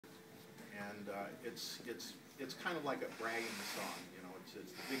it's kind of like a bragging song. You know, it's the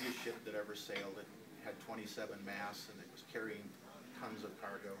biggest ship that ever sailed. It had 27 masts and it was carrying tons of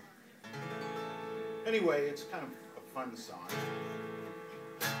cargo. Anyway, it's kind of a fun song.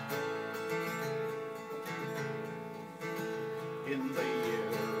 In the year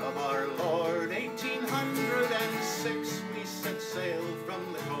of our Lord 1806, we set sail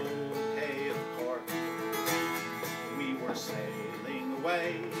from the cold Bay of Cork. We were sailing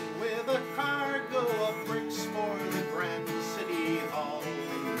away with a cargo of bricks for the Grand City Hall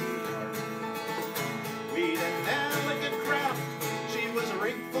in New York. We'd an elegant craft, she was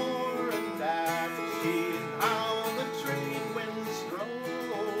rigged fore and aft. She'd how the trade winds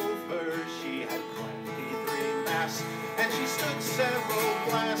drove her. She had 23 masts, and she stood several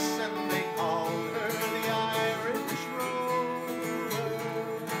blasts, and they called her the Irish Rover.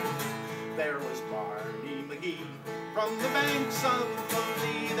 There was Barney McGee from the banks of the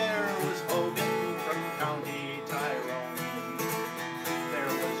Lee. There was Hogan from County Tyrone. There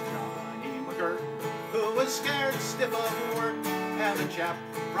was Johnny McGirt, who was scared stiff of work, and a chap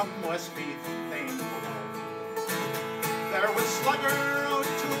from Westmeath named Malone. There was Slugger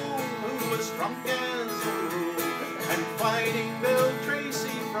O'Toole, who was drunk as a rule, and Fighting Bill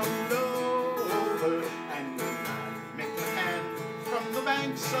Tracy from Dover, and Mick McCann from the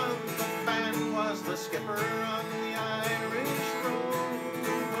banks of the Fan was the skipper on the Irish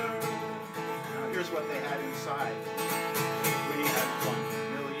Rover. Now here's what they had inside. We had 1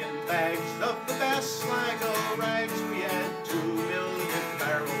 million bags of the best Sligo rags. We had 2 million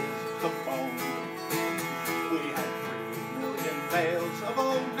barrels of bone. We had 3 million bales of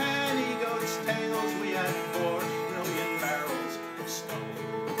old nanny goats' tails. We had 4 million barrels of stone.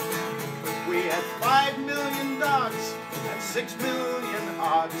 We had 5 million dogs and 6 million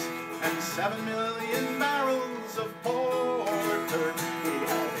hogs and 7 million barrels of porter. We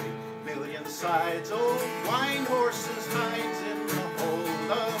had 8 million sides, old blind horses' hides in the hold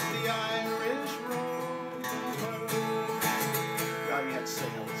of the Irish Rover. Well, we had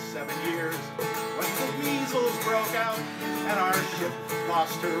sailed 7 years when the measles broke out, and our ship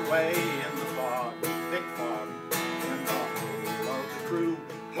lost her way in the fog, thick fog, and the whole of the crew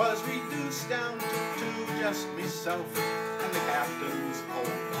was reduced down to 2, just myself and the captain's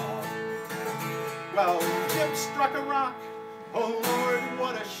old dog. Well, the ship struck a rock, oh Lord,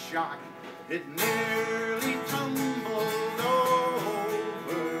 what a shock, it nearly tumbled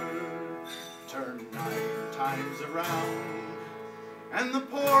over, turned 9 times around, and the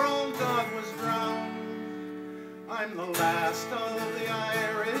poor old dog was drowned. I'm the last of the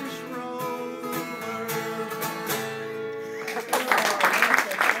Irish